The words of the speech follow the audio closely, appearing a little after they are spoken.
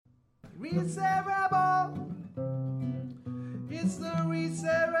Reset Rebel. It's the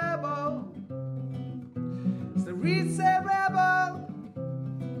Reset Rebel. It's the Reset Rebel.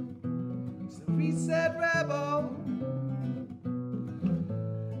 It's the Reset Rebel.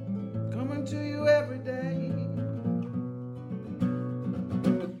 Coming to you every day.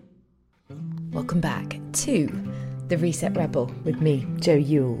 Welcome back to the Reset Rebel with me, Jo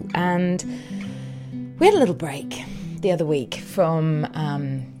Yule. And we had a little break the other week from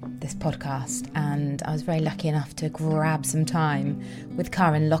this podcast, and I was very lucky enough to grab some time with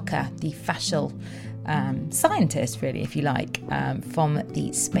Karen Locker, the fascial scientist, really, if you like, from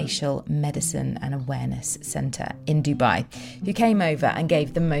the Spatial Medicine and Awareness Centre in Dubai, who came over and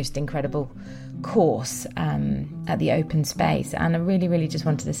gave the most incredible course at the open space. And I really just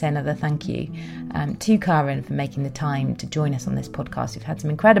wanted to say another thank you to Karen for making the time to join us on this podcast. We've had some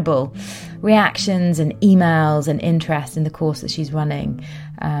incredible reactions and emails and interest in the course that she's running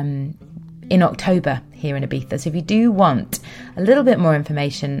in October here in Ibiza. So if you do want a little bit more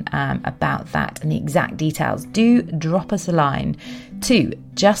information about that and the exact details, do drop us a line to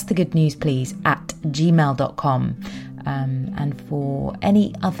justthegoodnewsplease@gmail.com. And for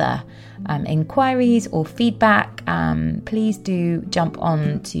any other inquiries or feedback, please do jump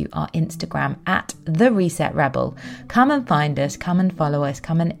on to our Instagram @The Reset Rebel. Come and find us, come and follow us,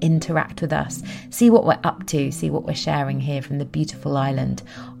 come and interact with us, see what we're up to, see what we're sharing here from the beautiful island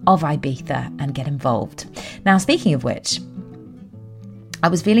of Ibiza, and get involved. Now, speaking of which, I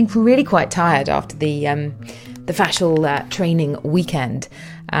was feeling really quite tired after the fascial training weekend,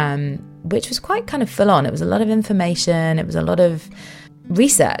 which was quite kind of full on. It was a lot of information, it was a lot of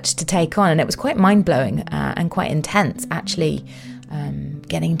research to take on, and it was quite mind-blowing and quite intense, actually,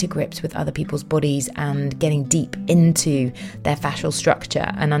 getting to grips with other people's bodies and getting deep into their fascial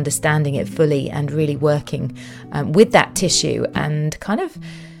structure and understanding it fully and really working with that tissue and kind of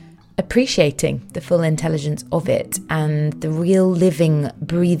appreciating the full intelligence of it and the real living,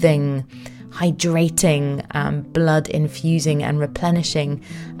 breathing, hydrating, blood infusing and replenishing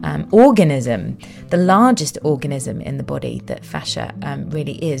organism, the largest organism in the body that fascia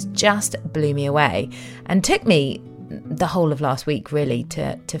really is, just blew me away, and took me the whole of last week really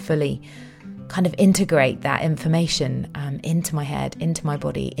to fully kind of integrate that information into my head, into my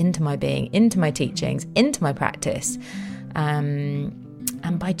body, into my being, into my teachings, into my practice.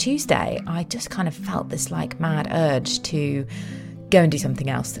 And by Tuesday, I just kind of felt this like mad urge to go and do something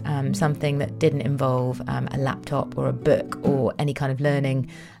else, something that didn't involve a laptop or a book or any kind of learning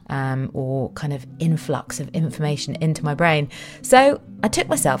or kind of influx of information into my brain. So I took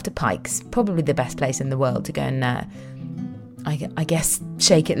myself to Pikes, probably the best place in the world to go and, I guess,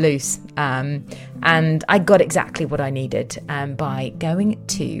 shake it loose. And I got exactly what I needed by going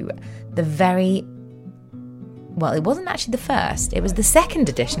to the well, it wasn't actually the first, it was the second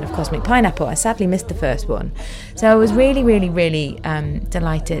edition of Cosmic Pineapple. I sadly missed the first one. So I was really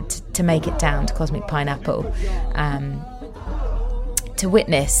delighted to make it down to Cosmic Pineapple to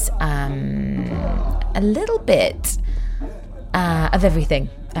witness a little bit of everything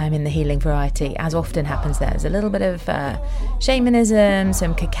in the healing variety, as often happens there. There's a little bit of shamanism,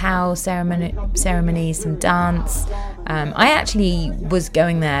 some cacao ceremonies, some dance. I actually was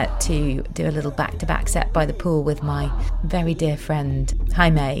going there to do a little back-to-back set by the pool with my very dear friend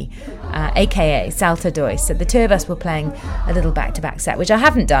Jaime, aka Salta Dois. So the two of us were playing a little back-to-back set, which I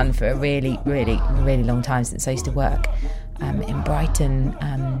haven't done for a really long time, since I used to work in Brighton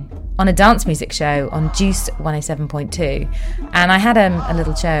on a dance music show on Juice 107.2, and I had a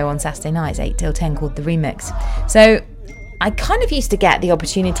little show on Saturday nights 8 till 10 called The Remix. So I kind of used to get the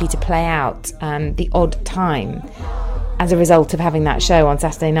opportunity to play out the odd time as a result of having that show on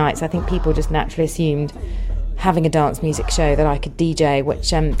Saturday nights. I think people just naturally assumed, having a dance music show, that I could DJ, which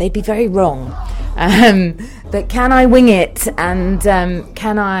they'd be very wrong. But can I wing it, and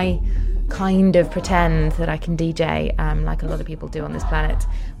can I kind of pretend that I can DJ like a lot of people do on this planet,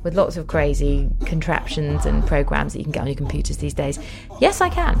 with lots of crazy contraptions and programs that you can get on your computers these days? Yes, I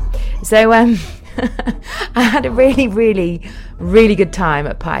can. So I had a really good time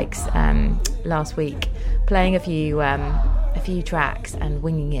at Pikes last week, playing a few tracks and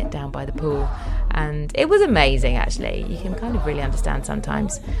winging it down by the pool, and it was amazing. Actually, you can kind of really understand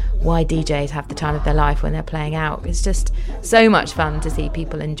sometimes why DJs have the time of their life when they're playing out. It's just so much fun to see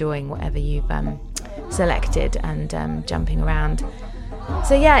people enjoying whatever you've selected and jumping around.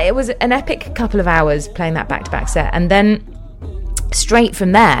 So yeah, it was an epic couple of hours playing that back-to-back set, and then straight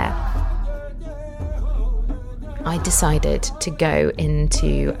from there I decided to go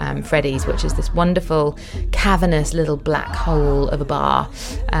into Freddy's, which is this wonderful cavernous little black hole of a bar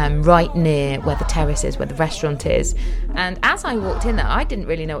right near where the terrace is, where the restaurant is. And as I walked in there, I didn't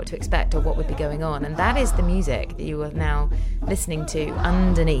really know what to expect or what would be going on. And that is the music that you are now listening to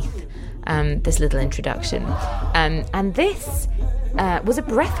underneath this little introduction. And this was a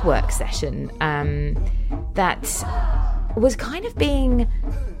breathwork session that was kind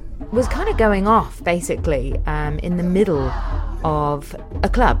of going off, basically, in the middle of a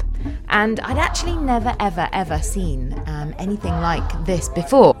club. And I'd actually never, ever, ever seen anything like this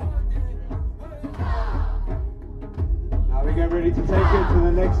before. Now we get ready to take it to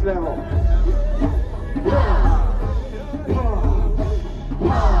the next level.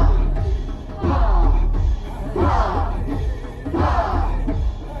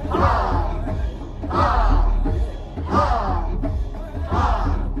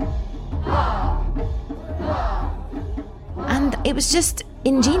 And it was just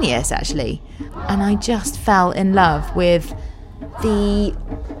ingenious, actually. And I just fell in love with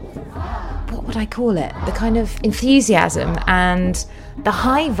what would I call it? The kind of enthusiasm and the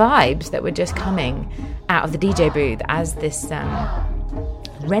high vibes that were just coming out of the DJ booth as this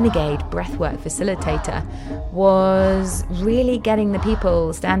renegade breathwork facilitator was really getting the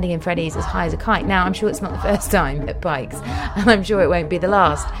people standing in Freddy's as high as a kite. Now, I'm sure it's not the first time at Pikes, and I'm sure it won't be the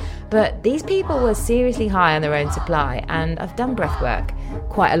last. But these people were seriously high on their own supply, and I've done breathwork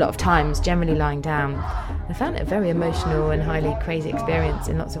quite a lot of times, generally lying down. I found it a very emotional and highly crazy experience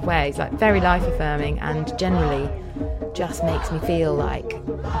in lots of ways, like very life-affirming, and generally just makes me feel like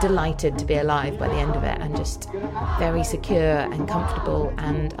delighted to be alive by the end of it, and just very secure and comfortable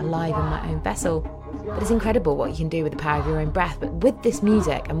and alive in my own vessel. But it's incredible what you can do with the power of your own breath. But with this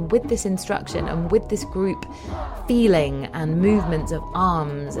music and with this instruction and with this group feeling and movements of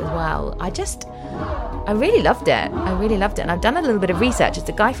arms as well, I really loved it. And I've done a little bit of research. It's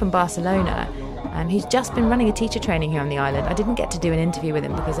a guy from Barcelona who's just been running a teacher training here on the island. I didn't get to do an interview with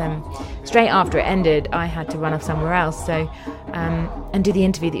him because straight after it ended, I had to run off somewhere else. So and do the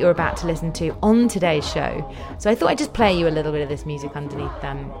interview that you're about to listen to on today's show. So I thought I'd just play you a little bit of this music underneath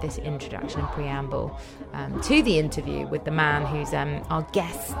this introduction and preamble to the interview with the man who's our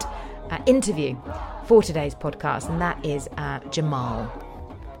guest interview for today's podcast, and that is Jamal.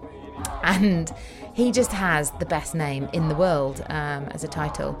 And he just has the best name in the world as a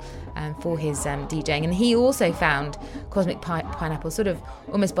title for his DJing. And he also found Cosmic Pineapple sort of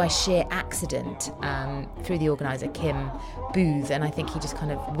almost by sheer accident through the organiser, Kim Booth. And I think he just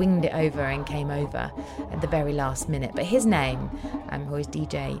kind of winged it over and came over at the very last minute. But his name, or his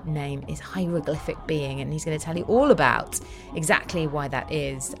DJ name, is Hieroglyphic Being. And he's going to tell you all about exactly why that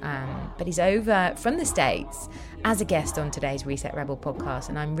is. But he's over from the States as a guest on today's Reset Rebel podcast.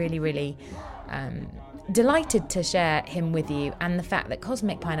 And I'm really, really delighted to share him with you, and the fact that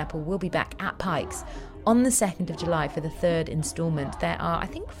Cosmic Pineapple will be back at Pikes on the 2nd of July for the 3rd instalment. There are, I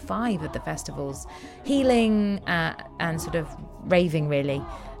think, 5 of the festivals, healing and sort of raving, really,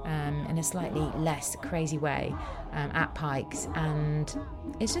 in a slightly less crazy way at Pikes. And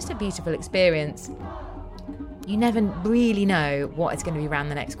it's just a beautiful experience. You never really know what is going to be around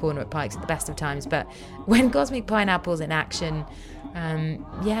the next corner at Pikes at the best of times, but when Cosmic Pineapple's in action,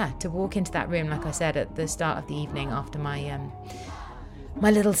 to walk into that room, like I said, at the start of the evening after my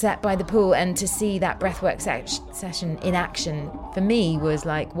little set by the pool, and to see that breathwork session in action, for me, was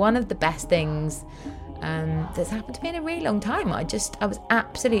like one of the best things that's happened to me in a really long time. I was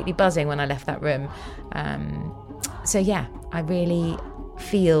absolutely buzzing when I left that room. I really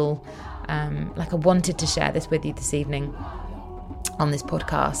feel like I wanted to share this with you this evening on this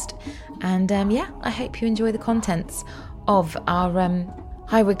podcast. And I hope you enjoy the contents of our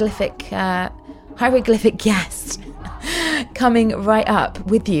hieroglyphic guest coming right up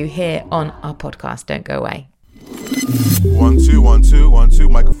with you here on our podcast. Don't go away. 1 2 1 2 1 2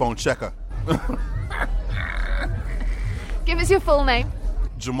 microphone checker. Give us your full name.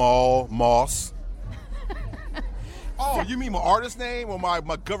 Jamal Moss. Oh, you mean my artist name or my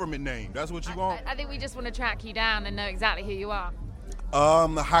government name? That's what you want? I think we just want to track you down and know exactly who you are.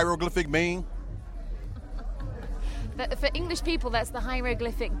 The hieroglyphic being. For English people, that's the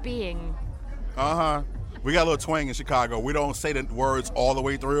hieroglyphic being. Uh-huh. We got a little twang in Chicago. We don't say the words all the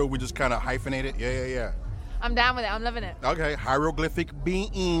way through. We just kind of hyphenate it. Yeah. I'm down with it. I'm loving it. Okay, hieroglyphic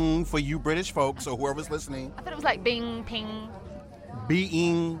being for you British folks or whoever's listening. I thought it was like bing, ping.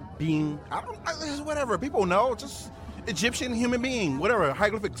 Being. Whatever. People know. Just Egyptian human being. Whatever.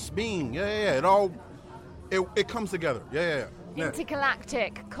 Hieroglyphics being. Yeah. It comes together. Yeah.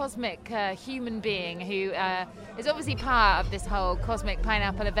 Intergalactic, cosmic human being who is obviously part of this whole Cosmic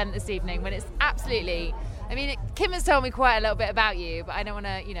Pineapple event this evening, when it's absolutely I mean, Kim has told me quite a little bit about you, but I don't want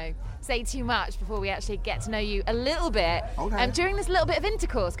to, say too much before we actually get to know you a little bit. Okay. During this little bit of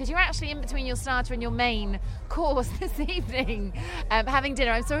intercourse, because you're actually in between your starter and your main course this evening, having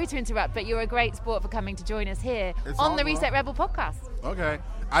dinner. I'm sorry to interrupt, but you're a great sport for coming to join us here on the Reset Rebel podcast. Okay.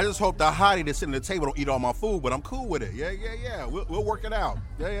 I just hope the hottie that's sitting at the table don't eat all my food, but I'm cool with it. Yeah. We'll work it out.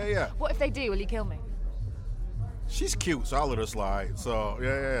 Yeah. What if they do? Will you kill me? She's cute, so I'll let her slide. So,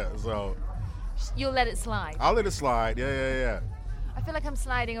 yeah. So you'll let it slide? I'll let it slide. Yeah. I feel like I'm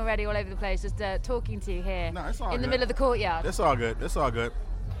sliding already all over the place, just talking to you here in the middle of the courtyard. It's all good.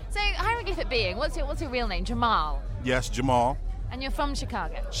 So, hieroglyphic being, what's your real name? Jamal? Yes, Jamal. And you're from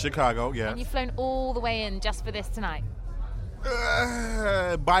Chicago? Chicago, yeah. And you've flown all the way in just for this tonight?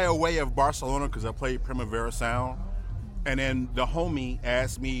 By a way of Barcelona, because I played Primavera Sound. And then the homie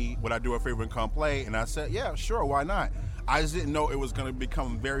asked me would I do a favor and come play, and I said, yeah, sure, why not? I just didn't know it was going to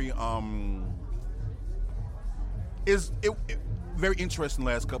become very very interesting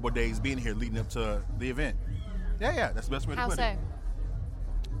the last couple of days being here leading up to the event. Yeah, that's the best way to put it. How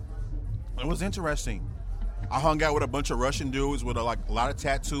so? It was interesting. I hung out with a bunch of Russian dudes with a lot of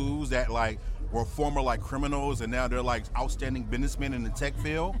tattoos that were former criminals, and now they're outstanding businessmen in the tech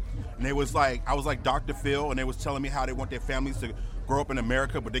field. And they was I was like Dr. Phil, and they was telling me how they want their families to grow up in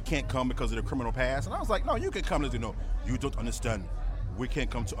America, but they can't come because of their criminal past. And I was like, no, you can come. No, you don't understand. We can't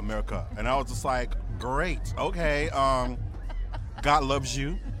come to America. And I was just like, great, okay. God loves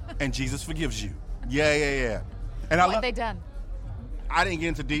you, and Jesus forgives you. Yeah. And what have they done? I didn't get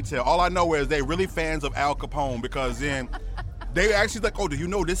into detail. All I know is they really fans of Al Capone, because then they actually oh, do you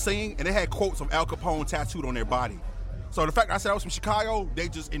know this scene? And they had quotes of Al Capone tattooed on their body. So the fact I said I was from Chicago, they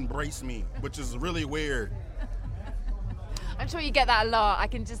just embraced me, which is really weird. I'm sure you get that a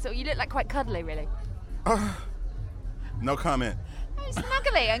lot. You look quite cuddly, really. No comment.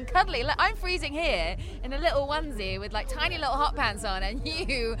 Snuggly and cuddly. Look, I'm freezing here in a little onesie with tiny little hot pants on, and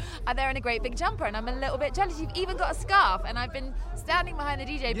you are there in a great big jumper, and I'm a little bit jealous. You've even got a scarf, and I've been standing behind the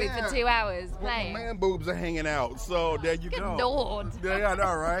DJ booth for 2 hours playing. Man boobs are hanging out, so there you go. Good Lord. Yeah, I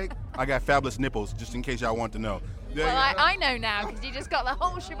know, right? I got fabulous nipples, just in case y'all want to know. I know now, because you just got the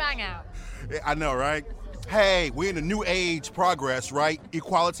whole shebang out. Yeah, I know, right? Hey, we're in a new age progress, right?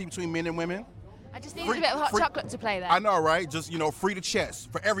 Equality between men and women. I just needed a bit of hot chocolate to play there. I know, right? Just, free the chest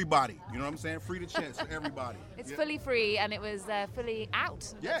for everybody. You know what I'm saying? Free the chest for everybody. It's fully free, and it was fully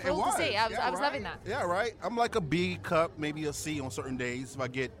out. Yeah, it was. To see. I was loving that. Yeah, right? I'm like a B cup, maybe a C on certain days if I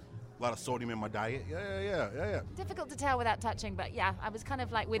get a lot of sodium in my diet. Yeah. Difficult to tell without touching, but yeah, I was kind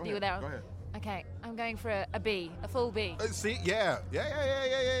of with you there. Go ahead. Okay, I'm going for a B, a full B. See? Yeah,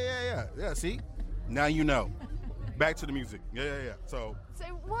 see? Now you know. Back to the music. Yeah. So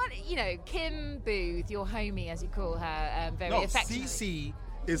what, Kim Booth, your homie, as you call her, very affectionately. CC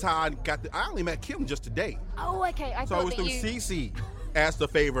is how I got I only met Kim just today. Oh, okay. So it was through CC asked a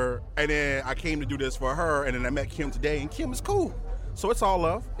favor, and then I came to do this for her, and then I met Kim today, and Kim is cool. So it's all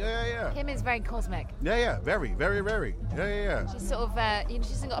love. Yeah. Kim is very cosmic. Yeah. Very, very, very. Yeah. She's sort of, she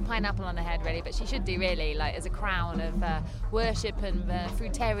hasn't got a pineapple on her head, really, but she should do, really, as a crown of worship and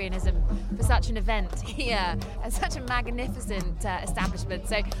fruitarianism for such an event here at such a magnificent establishment.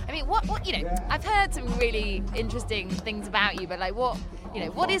 So, I mean, what I've heard some really interesting things about you, but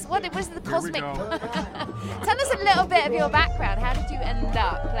what is the cosmic? Tell us a little bit of your background. How did you end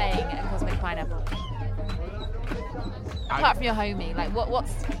up playing at Cosmic Pineapple? Apart from your homie,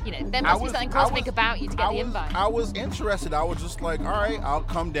 what's there must be something cosmic about you to get the invite. I was interested. I was just like, all right, I'll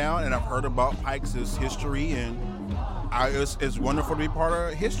come down, and I've heard about Pikes' history, and it's wonderful to be part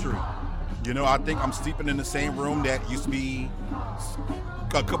of history. I think I'm sleeping in the same room that used to be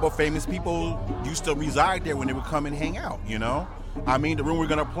a couple of famous people used to reside there when they would come and hang out. I mean, the room we're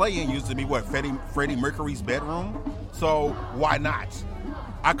gonna play in used to be Freddie Mercury's bedroom. So why not?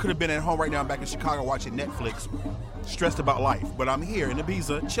 I could have been at home right now, back in Chicago, watching Netflix, stressed about life. But I'm here in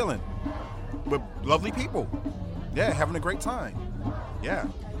Ibiza, chilling with lovely people. Yeah, having a great time. Yeah.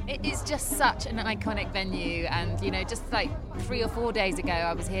 It is just such an iconic venue, and just 3 or 4 days ago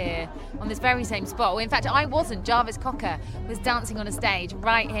I was here on this very same spot. Well, in fact, I wasn't. Jarvis Cocker was dancing on a stage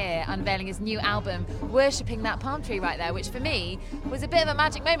right here, unveiling his new album, worshipping that palm tree right there, which for me was a bit of a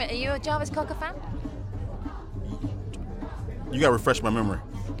magic moment. Are you a Jarvis Cocker fan? You gotta refresh my memory.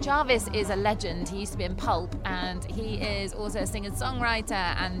 Jarvis is a legend. He used to be in Pulp, and he is also a singer-songwriter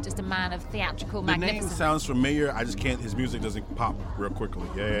and just a man of theatrical magnificence. The name sounds familiar. I just can't. His music doesn't pop real quickly.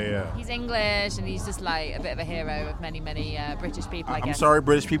 Yeah. He's English, and he's just a bit of a hero of many, many British people. I guess. I'm sorry,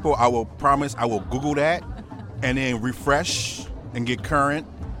 British people. I will promise. I will Google that, and then refresh and get current,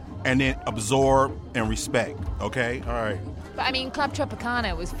 and then absorb and respect. Okay. All right. But I mean, Club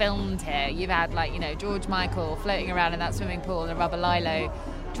Tropicana was filmed here. You've had like, you know, George Michael floating around in that swimming pool in a rubber lilo,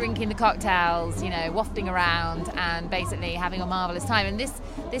 drinking the cocktails, you know, wafting around and basically having a marvellous time. And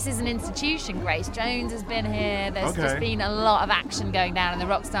this is an institution. Grace Jones has been here. There's just been a lot of action going down in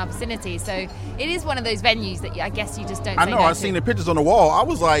the Rockstar vicinity. So it is one of those venues that I guess you just don't say no to. I've seen the pictures on the wall. I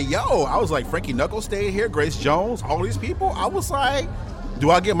was like, Frankie Knuckles stayed here, Grace Jones, all these people. I was like, do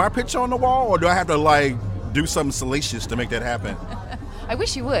I get my picture on the wall or do I have to like do something salacious to make that happen? I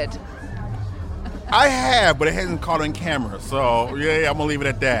wish you would. I have, but it hasn't caught on camera. So, yeah, I'm going to leave it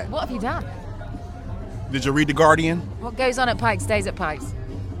at that. What have you done? Did you read The Guardian? What goes on at Pikes stays at Pikes.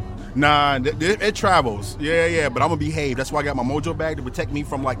 Nah, it travels. Yeah, but I'm going to behave. That's why I got my mojo bag to protect me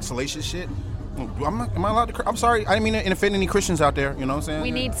from, like, salacious shit. Am I allowed to? I'm sorry. I didn't mean to offend any Christians out there. You know what I'm saying?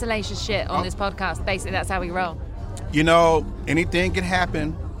 We need salacious shit on this podcast. Basically, that's how we roll. You know, anything can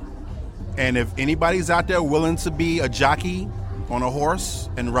happen. And if anybody's out there willing to be a jockey on a horse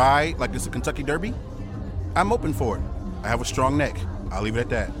and ride like it's a Kentucky Derby, I'm open for it. I have a strong neck. I'll leave it at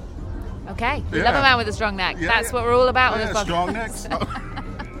that. Okay. We love a man with a strong neck. That's what we're all about on this podcast. Strong necks.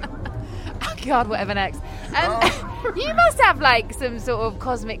 Oh, God, whatever next. You must have like some sort of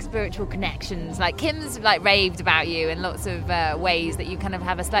cosmic spiritual connections. Like Kim's like raved about you in lots of ways that you kind of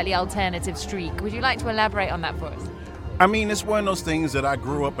have a slightly alternative streak. Would you like to elaborate on that for us? I mean, it's one of those things that I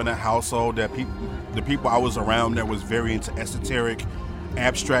grew up in a household that the people I was around that was very into esoteric,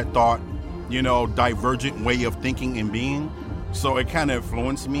 abstract thought, you know, divergent way of thinking and being. So it kind of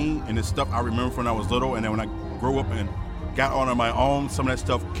influenced me, and it's stuff I remember from when I was little. And then when I grew up and got on my own, some of that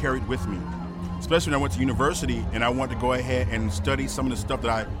stuff carried with me. Especially when I went to university and I wanted to go ahead and study some of the stuff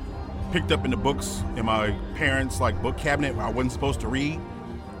that I picked up in the books in my parents' like book cabinet where I wasn't supposed to read.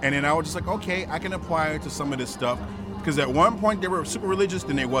 And then I was just like, okay, I can apply it to some of this stuff. Because at one point they were super religious,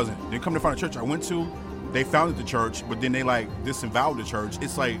 then they wasn't. They come to find a church I went to, they founded the church, but then they like disavowed the church.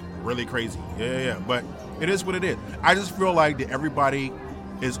 It's like really crazy. Yeah. But it is what it is. I just feel like that everybody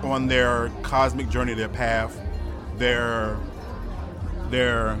is on their cosmic journey, their path. They're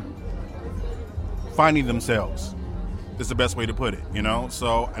finding themselves. Is the best way to put it, you know?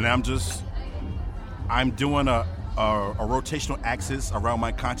 So, and I'm doing a rotational axis around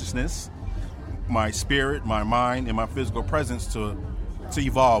my consciousness, my spirit, my mind, and my physical presence to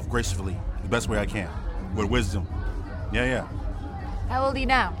evolve gracefully the best way I can with wisdom. Yeah. How old are you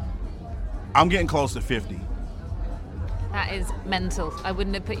now? I'm getting close to 50. That is mental. I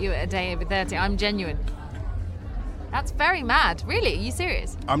wouldn't have put you at a day over 30. I'm genuine. That's very mad. Really? Are you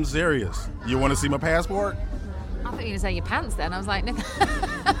serious? I'm serious. You want to see my passport? I thought you were going to say your pants then. I was like, no.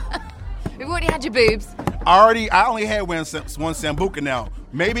 We've already had your boobs. I only had one Sambuca now.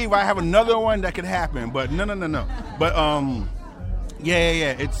 Maybe if I have another one, that could happen. But no. But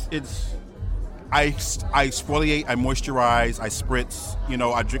yeah. It's. I exfoliate, I moisturize, I spritz. You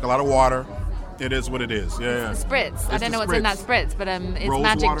know, I drink a lot of water. It is what it is. Yeah. It's the spritz. I don't know what's in that spritz, but it's rose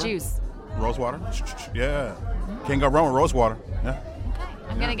magic water. Juice. Rose water. Yeah. Can't go wrong with rose water. Yeah.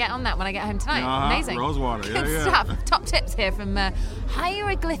 I'm going to get on that when I get home tonight. Amazing. Rose water. Good stuff. Top tips here from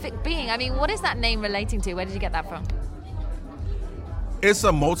Hieroglyphic Being. I mean, what is that name relating to? Where did you get that from? It's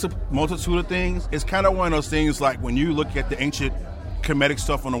a multitude of things. It's kind of one of those things like when you look at the ancient Kemetic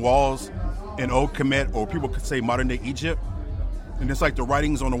stuff on the walls in Old Kemet, or people could say modern day Egypt, and it's like the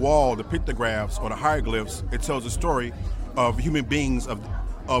writings on the wall, the pictographs or the hieroglyphs. It tells a story of human beings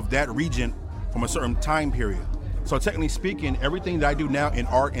of that region from a certain time period. So technically speaking, everything that I do now in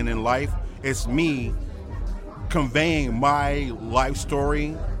art and in life is me conveying my life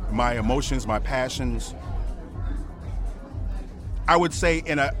story, my emotions, my passions, I would say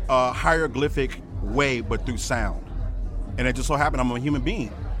in a hieroglyphic way, but through sound. And it just so happened I'm a human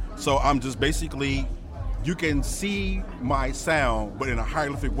being. So I'm just basically, you can see my sound, but in a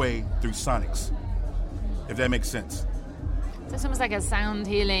hieroglyphic way through sonics, if that makes sense. So it's almost like a sound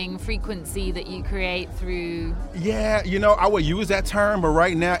healing frequency that you create through... Yeah, you know, I would use that term, but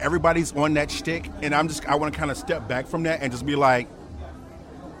right now everybody's on that shtick, and I want to kind of step back from that and just be like,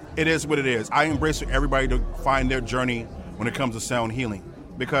 it is what it is. I embrace everybody to find their journey when it comes to sound healing,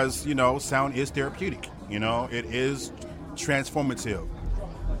 because, you know, sound is therapeutic. You know, it is transformative.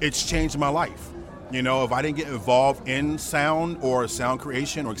 It's changed my life. You know, if I didn't get involved in sound or sound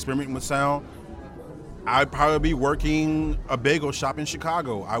creation or experimenting with sound, I'd probably be working a bagel shop in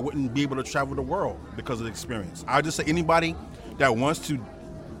Chicago. I wouldn't be able to travel the world because of the experience. I just say anybody that wants to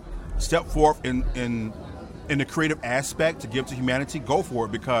step forth in the creative aspect to give to humanity, go for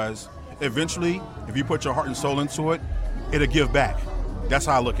it, because eventually, if you put your heart and soul into it, it'll give back. That's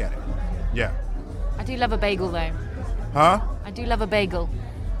how I look at it. Yeah. I do love a bagel, though. Huh? I do love a bagel.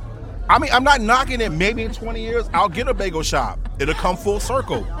 I mean, I'm not knocking it. Maybe in 20 years, I'll get a bagel shop. It'll come full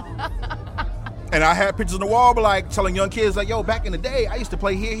circle. And I had pictures on the wall, but like telling young kids, like, yo, back in the day, I used to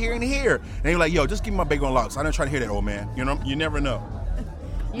play here, here, and here. And they were like, yo, just give me my bagel and lox. I didn't try to hear that, old man. You know, you never know.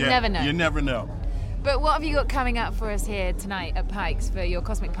 You never know. You never know. But what have you got coming up for us here tonight at Pikes for your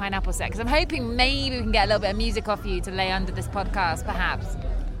Cosmic Pineapple set? Because I'm hoping maybe we can get a little bit of music off you to lay under this podcast, perhaps.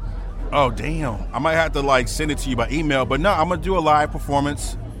 Oh, damn. I might have to, like, send it to you by email. But no, I'm going to do a live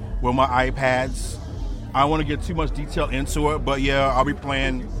performance with my iPads. I don't want to get too much detail into it. But, yeah, I'll be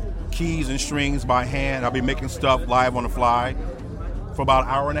playing keys and strings by hand. I'll be making stuff live on the fly for about an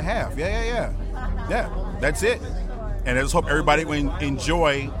hour and a half. Yeah, that's it. And I just hope everybody will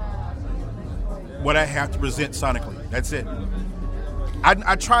enjoy what I have to present sonically. That's it.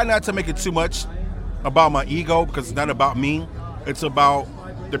 I try not to make it too much about my ego because it's not about me. It's about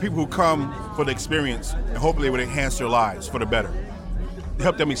the people who come for the experience and hopefully it will enhance their lives for the better.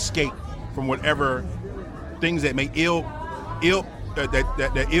 Help them escape from whatever things that may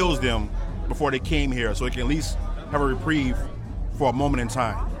that ills them before they came here, so they can at least have a reprieve for a moment in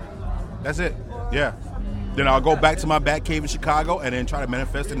time. That's it. Yeah. Then I'll go back to my bat cave in Chicago and then try to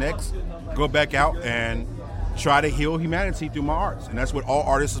manifest the next. Go back out and try to heal humanity through my arts. And that's what all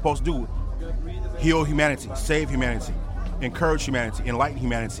artists are supposed to do. Heal humanity, save humanity, encourage humanity, enlighten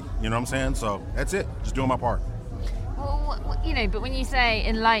humanity. You know what I'm saying? So that's it. Just doing my part. Well, you know, but when you say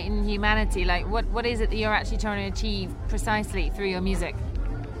enlighten humanity, like what is it that you're actually trying to achieve precisely through your music?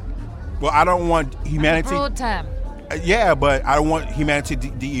 Well, I don't want humanity... Broad term. Yeah, but I don't want humanity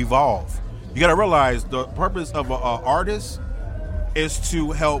to evolve. You got to realize the purpose of an artist is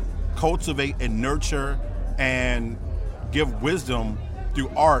to help cultivate and nurture and give wisdom through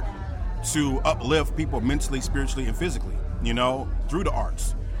art to uplift people mentally, spiritually, and physically, you know, through the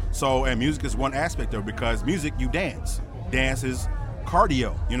arts. So, and music is one aspect of it because music, you dance. Dance is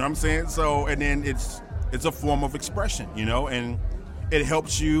cardio, you know what I'm saying? So, and then it's a form of expression, you know, and it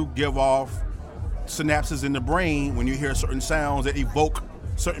helps you give off synapses in the brain when you hear certain sounds that evoke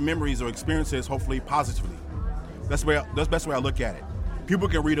certain memories or experiences, hopefully positively. That's the best way I look at it. People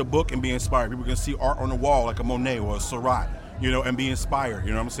can read a book and be inspired. People can see art on the wall like a Monet or a Seurat, you know, and be inspired.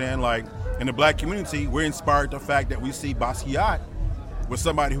 You know what I'm saying? Like in the black community, we're inspired the fact that we see Basquiat with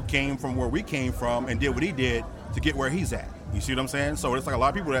somebody who came from where we came from and did what he did to get where he's at. You see what I'm saying? So it's like a lot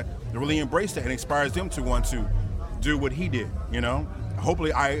of people that really embrace that and inspires them to want to do what he did, you know?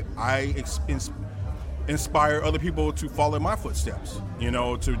 Hopefully I inspire other people to follow in my footsteps, you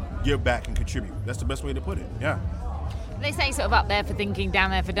know, to give back and contribute. That's the best way to put it, yeah. They say sort of up there for thinking,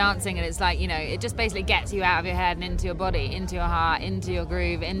 down there for dancing, and it's like, you know, it just basically gets you out of your head and into your body, into your heart, into your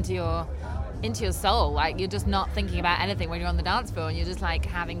groove, into your soul. Like, you're just not thinking about anything when you're on the dance floor and you're just like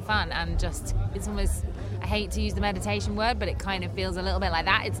having fun and just, it's almost, I hate to use the meditation word, but it kind of feels a little bit like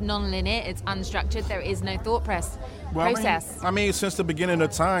that. It's non-linear, it's unstructured, there is no thought process. I mean, since the beginning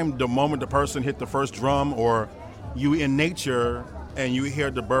of time, the moment the person hit the first drum or you in nature and you hear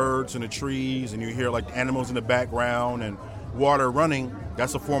the birds and the trees and you hear like the animals in the background and water running,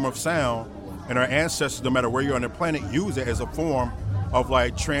 that's a form of sound. And our ancestors, no matter where you're on the planet, use it as a form of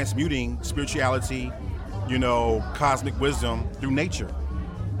like transmuting spirituality, you know, cosmic wisdom through nature.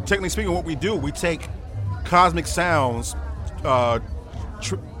 Technically speaking, what we do, we take cosmic sounds, conducted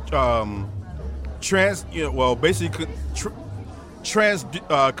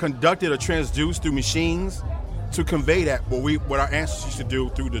or transduced through machines to convey that what our ancestors used to do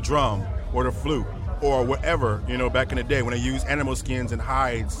through the drum or the flute or whatever, you know, back in the day when they used animal skins and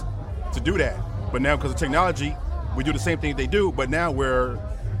hides to do that. But now because of technology, we do the same thing they do, but now we're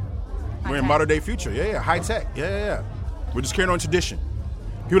in modern day future. Yeah, high tech. Yeah. We're just carrying on tradition.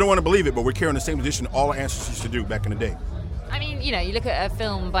 People don't want to believe it, but we're carrying the same tradition all our ancestors used to do back in the day. I mean, you know, you look at a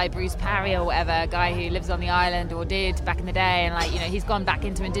film by Bruce Parry or whatever, a guy who lives on the island or did back in the day, and like, you know, he's gone back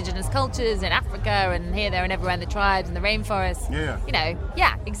into indigenous cultures in Africa and here, there and everywhere in the tribes and the rainforests. Yeah. You know,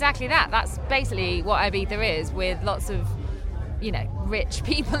 yeah, exactly that. That's basically what Ibiza is, with lots of, you know, rich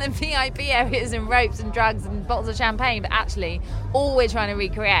people in VIP areas and ropes and drugs and bottles of champagne, but actually all we're trying to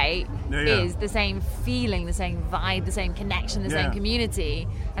recreate is the same feeling, the same vibe, the same connection, the same community,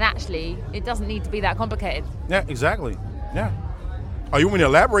 and actually it doesn't need to be that complicated. Yeah, exactly. Yeah. Oh, you want me to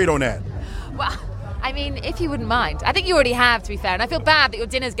elaborate on that? Well, I mean, if you wouldn't mind. I think you already have, to be fair, and I feel bad that your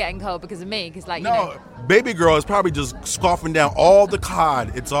dinner's getting cold because of me, because like, you know. Baby girl is probably just scoffing down all the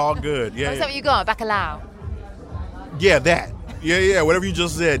cod. It's all good. Yeah. Is that what you got? Bacalao? Yeah, that. Yeah, whatever you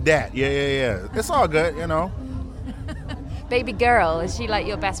just said, that. Yeah. It's all good, you know. Baby girl, is she like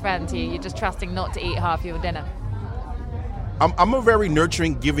your best friend to you? You're just trusting not to eat half your dinner? I'm a very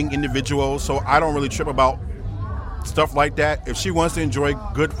nurturing, giving individual, so I don't really trip about stuff like that. If she wants to enjoy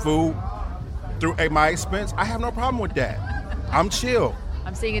good food through at my expense, I have no problem with that. I'm chill.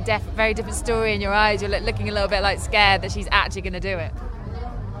 I'm seeing a very different story in your eyes. You're looking a little bit like scared that she's actually going to do it.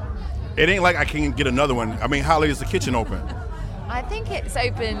 It ain't like I can get another one. I mean, how late is the kitchen open? I think it's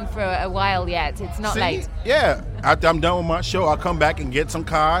open for a while yet. It's not late. Yeah. After I'm done with my show, I'll come back and get some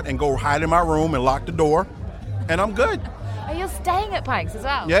cod and go hide in my room and lock the door, and I'm good. Oh, you're staying at Pikes as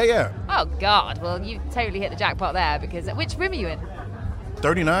well? Yeah. Oh, God. Well, you totally hit the jackpot there, because which room are you in?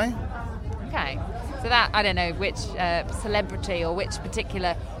 39? Okay. So that, I don't know which celebrity or which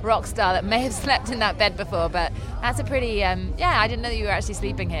particular rock star that may have slept in that bed before, but that's a pretty, I didn't know that you were actually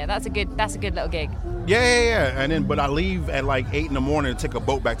sleeping here. That's a good little gig. Yeah. And but I leave at like 8 in the morning to take a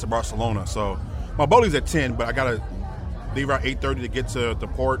boat back to Barcelona. So my boat leaves at 10, but I got to leave around 8:30 to get to the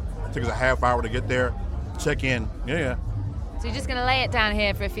port. It takes a half hour to get there, check in. Yeah. So you're just going to lay it down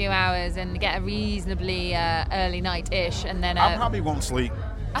here for a few hours and get a reasonably early night-ish, and then... I probably won't sleep.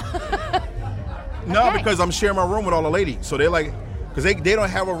 No, because I'm sharing my room with all the ladies. So they're like, because they don't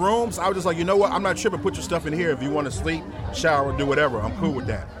have a room. So I was just like, you know what? I'm not tripping. Put your stuff in here. If you want to sleep, shower, do whatever. I'm cool with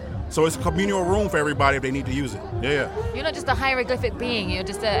that. So it's a communal room for everybody if they need to use it. Yeah. You're not just a hieroglyphic being. You're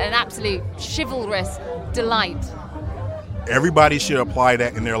just an absolute chivalrous delight. Everybody should apply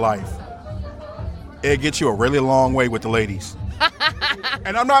that in their life. It gets you a really long way with the ladies.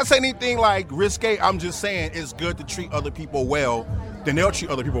 And I'm not saying anything like risque. I'm just saying it's good to treat other people well. Then they'll treat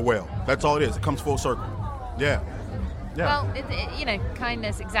other people well. That's all it is. It comes full circle. Yeah. Well,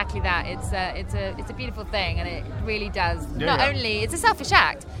 kindness, exactly that. It's a beautiful thing, and it really does. Only it's a selfish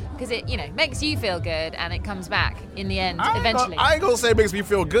act, because it makes you feel good, and it comes back in the end eventually. I ain't gonna say it makes me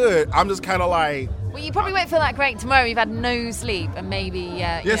feel good. I'm just kind of like. Well, you probably won't feel that great tomorrow. You've had no sleep, and maybe.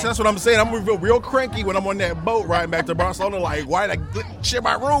 Yes, that's what I'm saying. I'm gonna feel real cranky when I'm on that boat riding back to Barcelona. Like, why did I share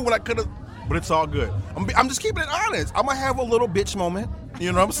my room when I could have? But it's all good. I'm just keeping it honest. I'm going to have a little bitch moment.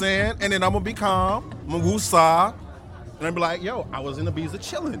 You know what I'm saying? And then I'm going to be calm. I'm going to woosah. And I'm be like, yo, I was in Ibiza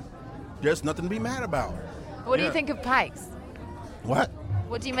chilling. There's nothing to be mad about. What do you think of Pikes? What?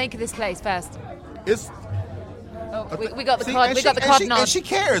 What do you make of this place first? It's... we got the cod. We got the cod nod. And she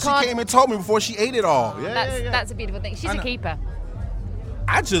cares. She came and told me before she ate it all. That's a beautiful thing. She's a keeper.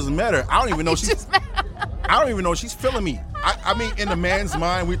 I just met her. I don't even know I don't even know she's feeling me. I mean, in the man's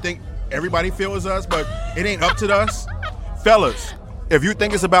mind, we think everybody feels us, but it ain't up to us. Fellas, if you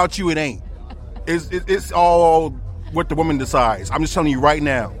think it's about you, it ain't. It's all what the woman decides. I'm just telling you right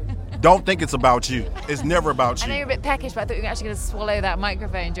now. Don't think it's about you. It's never about you. I know you're a bit peckish, but I thought you were actually going to swallow that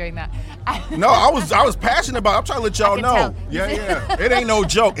microphone during that. No, I was passionate about it. I'm trying to let y'all know. Tell. Yeah. It ain't no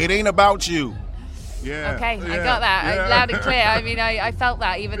joke. It ain't about you. Yeah. Okay, I got that. Loud and clear. I mean, I felt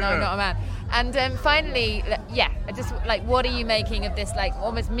that, even though I'm not a man. And finally, just like, what are you making of this, like,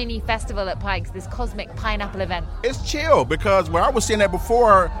 almost mini festival at Pikes, this cosmic pineapple event? It's chill, because where I was seeing that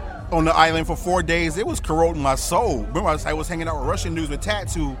before on the island for 4 days, it was corroding my soul. Remember, I was hanging out with Russian dudes with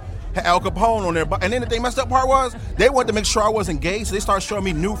tattoo, had Al Capone on their butt. And then the thing messed up part was, they wanted to make sure I wasn't gay, so they started showing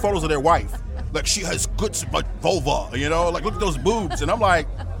me new photos of their wife. Like, she has good vulva, like, look at those boobs. And I'm like...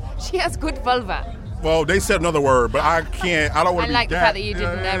 She has good vulva. Well, they said another word, but I can't. I don't want to be that. I like the fact that you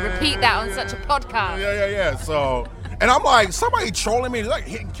didn't repeat that on such a podcast. Yeah. So, and I'm like, somebody trolling me, like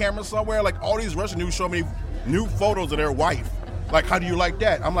hitting camera somewhere. Like, all these Russian dudes show me new photos of their wife. Like, how do you like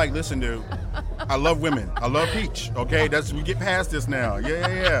that? I'm like, listen, dude, I love women. I love Peach. Okay, we get past this now.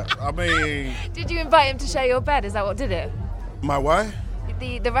 Yeah. I mean, did you invite him to share your bed? Is that what did it? My what?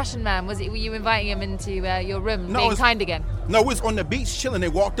 The Russian man, were you inviting him into your room, being kind again? No, we was on the beach chilling. They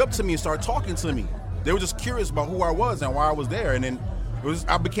walked up to me and started talking to me. They were just curious about who I was and why I was there. And then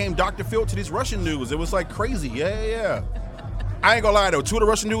I became Dr. Phil to these Russian dudes. It was like crazy. Yeah. I ain't gonna lie though, 2 of the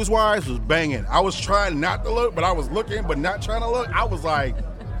Russian dudes' wives was banging. I was trying not to look, but I was looking, but not trying to look. I was like,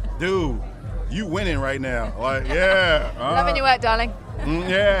 dude, you winning right now. Like, yeah. Loving your work, darling.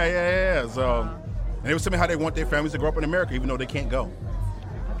 Yeah. So, and they was telling me how they want their families to grow up in America, even though they can't go.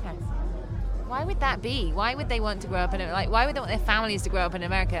 Okay. Why would that be? Why would they want to grow up why would they want their families to grow up in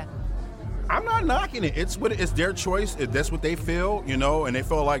America? I'm not knocking it. It's their choice. If that's what they feel, and they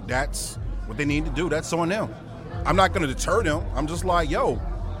feel like that's what they need to do, that's on them. I'm not going to deter them. I'm just like, yo,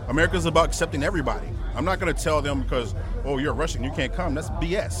 America's about accepting everybody. I'm not going to tell them because, oh, you're Russian, you can't come. That's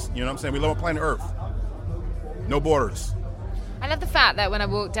BS. You know what I'm saying? We live on planet Earth. No borders. I love the fact that when I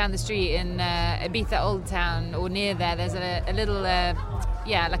walk down the street in Ibiza Old Town or near there's a little...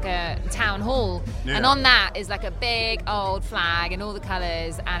 like a town hall, and on that is like a big old flag in all the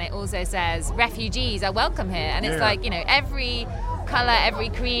colours, and it also says refugees are welcome here, and it's like, every colour, every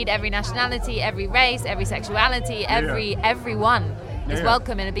creed, every nationality, every race, every sexuality, everyone is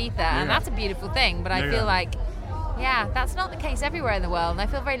welcome in Ibiza, and that's a beautiful thing. But I feel like Yeah, that's not the case everywhere in the world, and I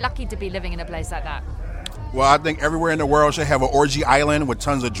feel very lucky to be living in a place like that. Well, I think everywhere in the world should have an orgy island with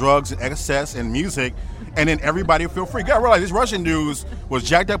tons of drugs and excess and music, and then everybody feel free. You gotta realize these Russian dudes was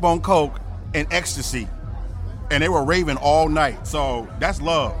jacked up on coke and ecstasy, and they were raving all night. So that's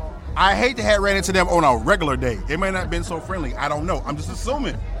love. I hate to have ran into them on a regular day. It may not have been so friendly. I don't know. I'm just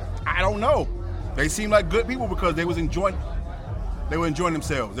assuming. I don't know. They seemed like good people because they were enjoying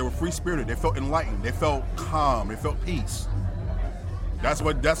themselves. They were free spirited. They felt enlightened. They felt calm. They felt peace. That's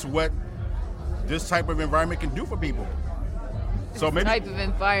what this type of environment can do for people. So maybe type of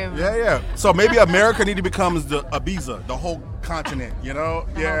environment. Yeah. So maybe America need to become the Ibiza, the whole continent. You know,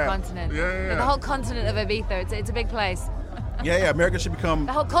 the whole continent. Yeah. The whole continent of Ibiza. It's a big place. Yeah. America should become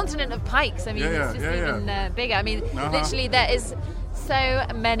the whole continent of Pikes. I mean, it's just even bigger. I mean, literally, there is so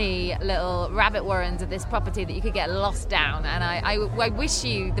many little rabbit warrens of this property that you could get lost down. And I wish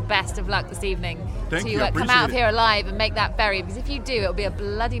you the best of luck this evening to come out of here alive and make that ferry. Because if you do, it'll be a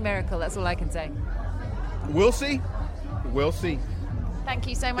bloody miracle. That's all I can say. We'll see. Thank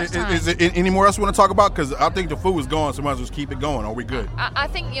you so much, Ty. Is there any more else you want to talk about? Because I think the food is gone, so might as well just keep it going. Are we good? I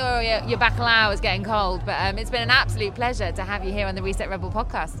think your bacalao is getting cold, but it's been an absolute pleasure to have you here on the Reset Rebel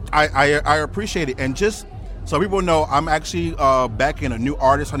podcast. I appreciate it. And just so people know, I'm actually backing a new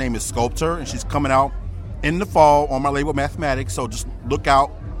artist. Her name is Sculptor, and she's coming out in the fall on my label Mathematics. So just look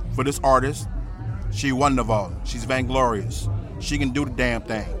out for this artist. She wonderful. She's vainglorious. She can do the damn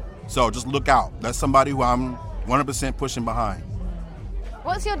thing. So just look out. That's somebody who I'm 100% pushing behind.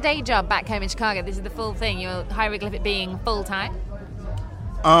 What's your day job back home in Chicago? This is the full thing. Your hieroglyphic being full time.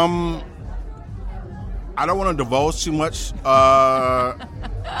 I don't want to divulge too much.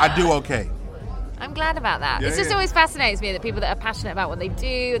 I do okay. I'm glad about that. It just always fascinates me that people that are passionate about what they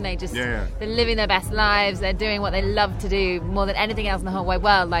do and they just they're living their best lives. They're doing what they love to do more than anything else in the whole wide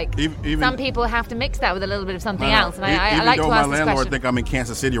world. Like even, some people have to mix that with a little bit of something else. And I like to ask this question. Even though my landlord think I'm in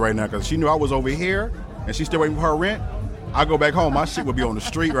Kansas City right now because she knew I was over here and she's still waiting for her rent. I go back home, my shit would be on the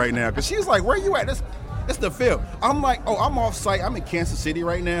street right now. Because she's like, where you at? It's the field. I'm like, I'm off site. I'm in Kansas City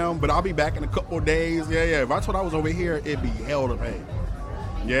right now, but I'll be back in a couple of days. Yeah. If I told I was over here, it'd be hell to pay.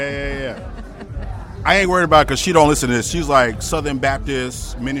 Yeah. I ain't worried about it because she don't listen to this. She's like Southern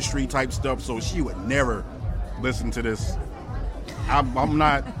Baptist ministry type stuff, so she would never listen to this. I'm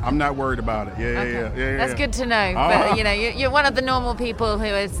not worried about it. Yeah. That's good to know. But you're one of the normal people who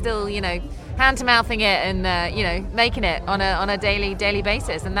are still, hand to mouthing it and making it on a daily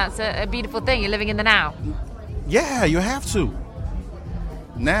basis, and that's a beautiful thing. You're living in the now. Yeah, you have to.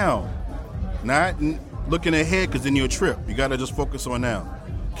 Now, not looking ahead because then you'll trip. You got to just focus on now.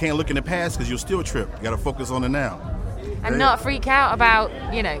 Can't look in the past because you'll still trip. You got to focus on the now. And not freak out about,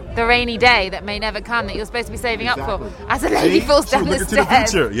 the rainy day that may never come that you're supposed to be saving up for. As a lady falls down the stairs. She was looking to the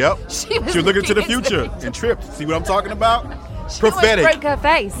future. Yep. She was looking to the future and tripped. See what I'm talking about? She Prophetic. Almost broke her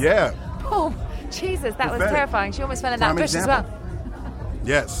face. Yeah. Oh, Jesus, that was terrifying. She almost fell in that bush as well.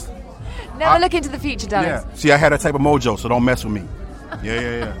 Yes. Never look into the future, darling. Yeah. See, I had that type of mojo, so don't mess with me.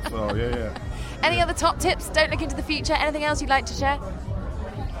 Yeah. So, yeah. Any other top tips? Don't look into the future. Anything else you'd like to share?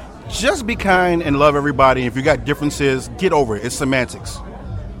 Just be kind and love everybody. If you got differences, get over it. It's semantics.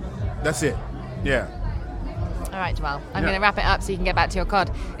 That's it. Yeah. All right, Jamal. I'm going to wrap it up so you can get back to your cod.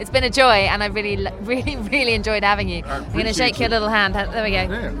 It's been a joy, and I really, really, really enjoyed having you. I'm going to shake your little hand. There we go.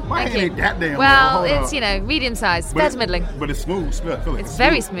 Yeah. My hand ain't that damn well, it's, medium size. Fair to middling. But it's smooth. Feel it. It's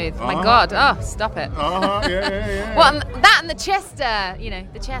very smooth. My God. Oh, stop it. Yeah. Well, that and the chest,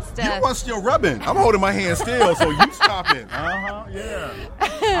 the chest. You want still rubbing. I'm holding my hand still, so you stop it. Yeah.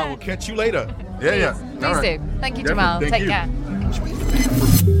 I will catch you later. Yeah. Please do. Thank you, Jamal. Take care.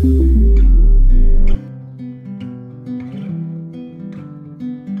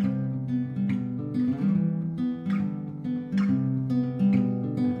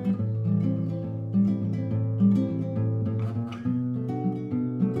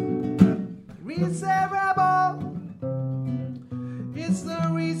 Reset Rebel. It's the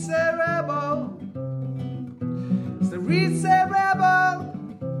Reset Rebel. It's the Reset Rebel.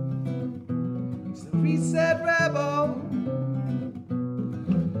 It's the Reset Rebel.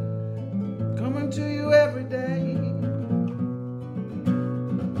 Coming to you every day.